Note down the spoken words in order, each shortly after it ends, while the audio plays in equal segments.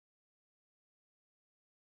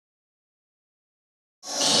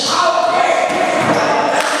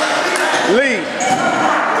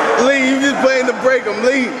break them.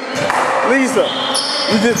 Leave. Lisa,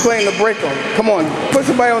 you just playing to break them. Come on, put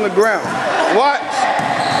somebody on the ground. Watch.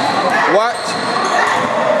 Watch.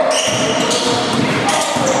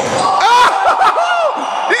 Oh!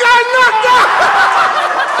 You got knocked out!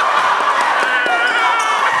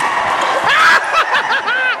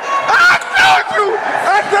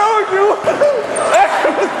 I told you!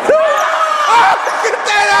 Oh, get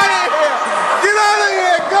that out of here! Get out of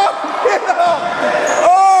here! Go! Get out!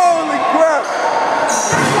 Holy crap!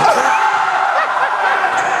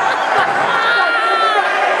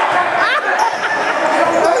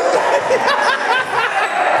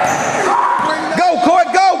 Go, Court!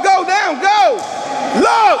 Go! Go down! Go!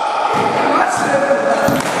 Look!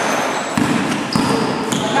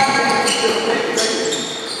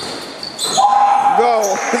 Go.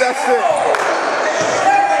 That's it.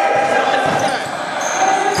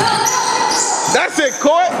 That's it,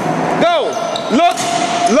 Court. Go. Look.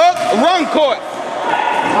 Look. Run, Court.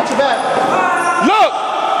 Watch your back. Look.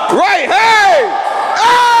 Right. Hey.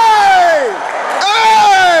 Hey.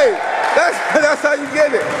 Hey. That's how you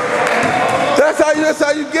get it. That's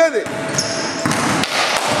how you get it.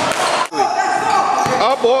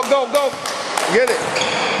 Up, boy. Go. Go. Get it.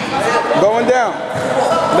 Going down.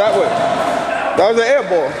 That way. That was an air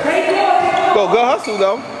ball. Go hustle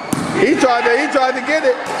though. He tried to get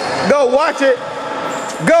it. Go, watch it.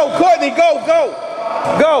 Go, Courtney, go.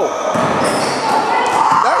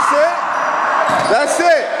 That's it. That's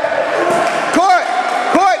it.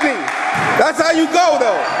 Courtney. That's how you go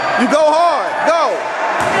though. You go hard. Go.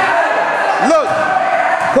 Look.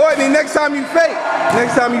 Courtney, next time you fake.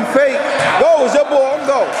 Go, it's your ball.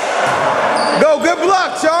 Go. Go, good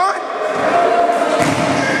block, Sean.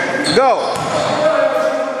 Go.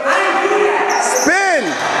 Spin.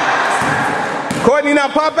 Courtney, now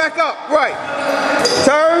pop back up. Right.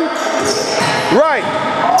 Turn. Right.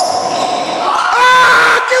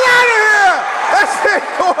 Ah! Get out of here! That's it,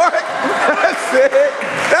 Court. That's it.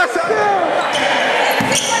 That's it.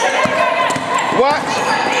 Watch.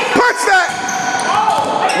 Punch that.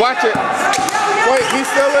 Watch it. Wait, he's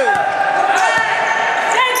still in.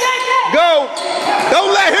 Go.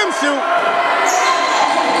 Don't let him shoot.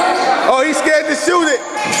 Oh, he's scared to shoot it.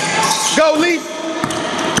 Go, Lee.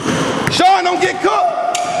 Sean, don't get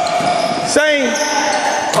cooked. Same.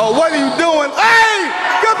 Oh, what are you doing? Hey,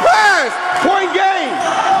 good pass. Point game.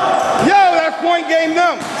 Yo, that's point game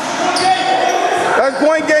them. That's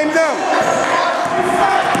point game them.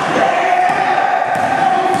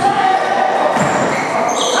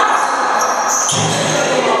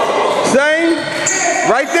 Same.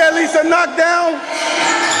 Right there, Lisa, knock down.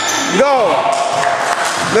 Go.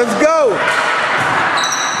 Let's go.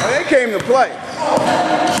 Oh, they came to play.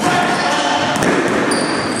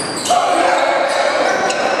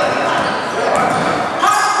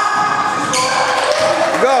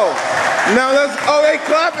 Go. Now let's, oh, they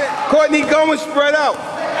clapping. Courtney, go and spread out.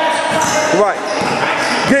 Right.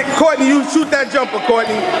 Get Courtney, you shoot that jumper,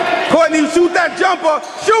 Courtney. Courtney, you shoot that jumper.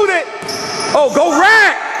 Shoot it. Oh, go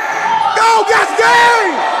rat. Go, that's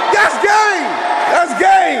game. That's game. That's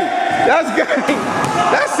game. That's game.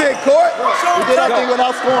 That's it, Court. We did our thing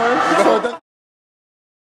without scoring.